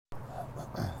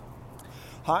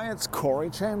Hi, it's Corey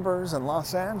Chambers in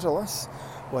Los Angeles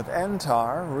with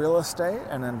NTAR Real Estate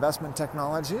and Investment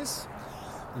Technologies,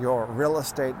 your real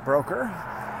estate broker.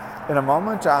 In a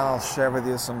moment, I'll share with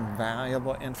you some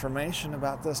valuable information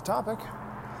about this topic.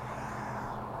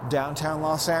 Downtown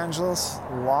Los Angeles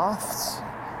lofts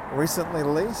recently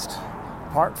leased,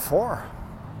 part 4.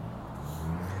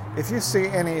 If you see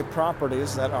any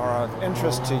properties that are of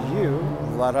interest to you,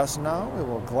 let us know. We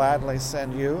will gladly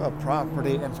send you a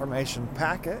property information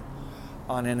packet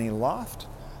on any loft,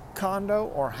 condo,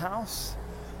 or house,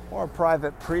 or a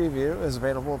private preview is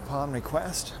available upon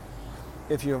request.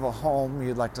 If you have a home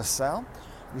you'd like to sell,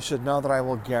 you should know that I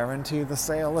will guarantee the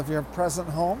sale of your present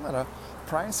home at a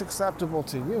price acceptable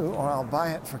to you, or I'll buy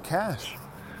it for cash.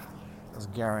 This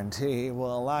guarantee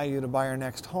will allow you to buy your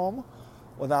next home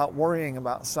without worrying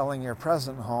about selling your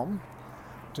present home.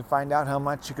 To find out how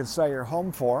much you can sell your home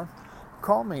for,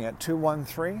 call me at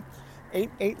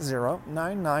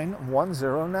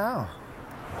 213-880-9910 now.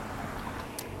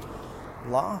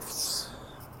 Lofts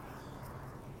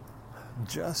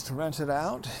just rented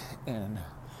out in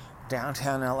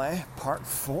downtown LA, part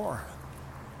 4.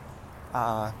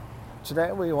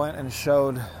 Today we went and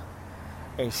showed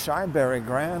a Shyberry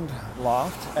Grand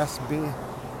loft, SB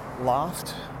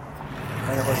loft,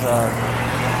 and it was a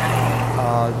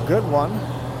good one.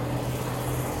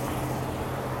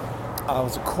 It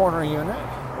was a corner unit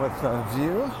with a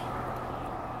view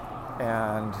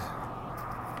and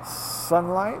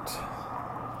sunlight,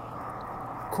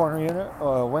 corner unit,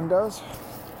 windows.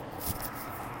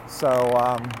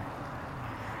 So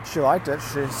she liked it.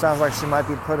 She sounds like she might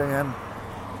be putting in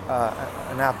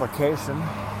an application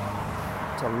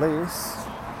to lease.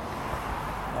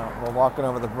 We're walking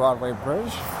over the Broadway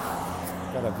Bridge.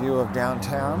 Got a view of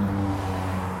downtown.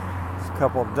 There's a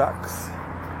couple of ducks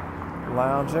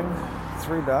lounging,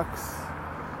 3 ducks,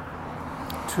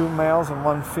 2 males and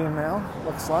 1 female,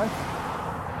 looks like.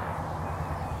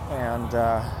 And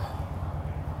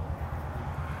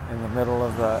in the middle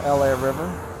of the LA River.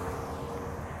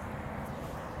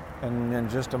 And in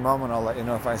just a moment, I'll let you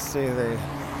know if I see the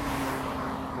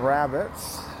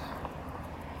rabbits,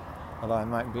 although I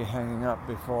might be hanging up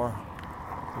before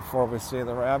we see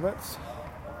the rabbits.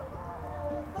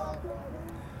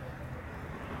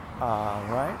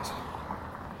 Right.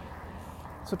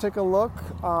 So take a look.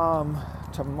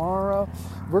 Tomorrow,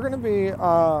 we're going to be,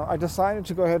 I decided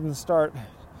to go ahead and start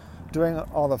doing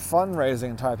all the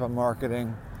fundraising type of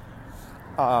marketing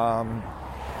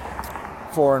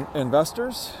for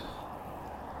investors.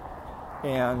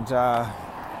 And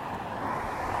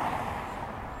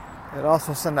it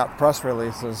also send out press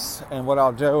releases. And what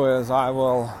I'll do is I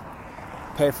will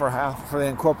pay for half for the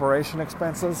incorporation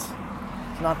expenses.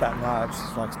 It's not that much.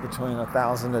 It's like between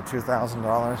 $1,000 to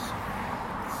 $2,000.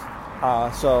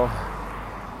 So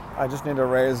I just need to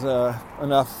raise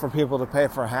enough for people to pay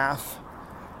for half,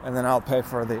 and then I'll pay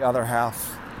for the other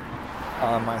half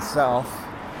myself.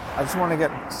 I just want to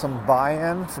get some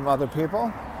buy-in from other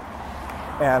people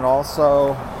and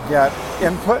also get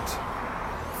input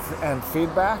and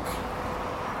feedback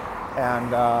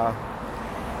and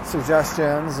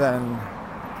suggestions and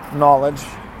knowledge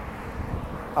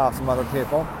from other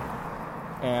people.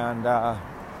 And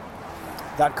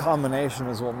that combination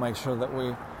is what makes sure that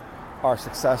we are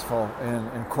successful in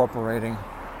incorporating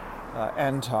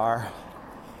NTAR.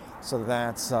 So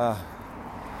that's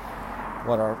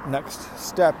what our next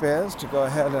step is, to go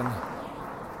ahead and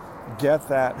get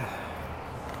that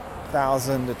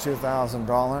 $1,000 to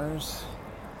 $2,000,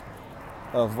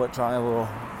 of which I will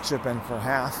chip in for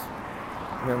half.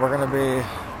 I mean, we're going to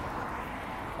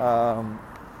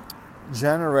be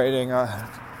generating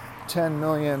 10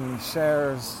 million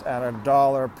shares at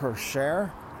 $1 per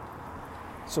share.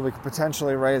 So we could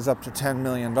potentially raise up to $10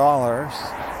 million.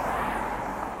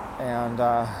 And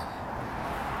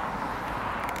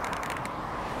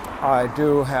I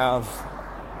do have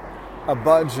a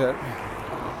budget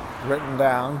written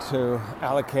down to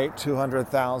allocate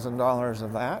 $200,000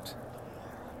 of that.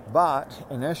 But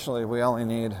initially we only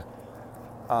need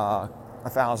 $1,000 or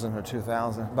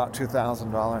 $2,000, about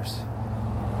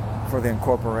 $2,000 for the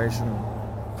incorporation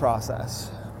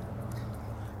process.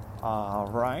 All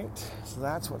right, so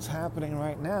that's what's happening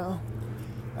right now.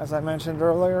 As I mentioned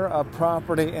earlier, a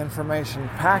property information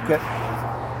packet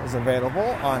is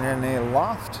available on any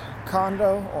loft,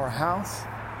 condo, or house,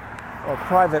 or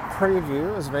private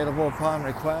preview is available upon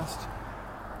request.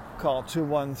 Call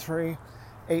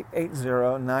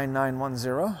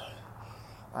 213-880-9910.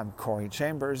 I'm Corey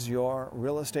Chambers, your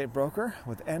real estate broker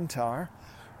with NTAR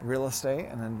Real Estate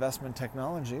and Investment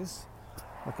Technologies.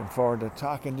 Looking forward to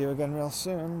talking to you again real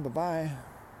soon. Bye-bye.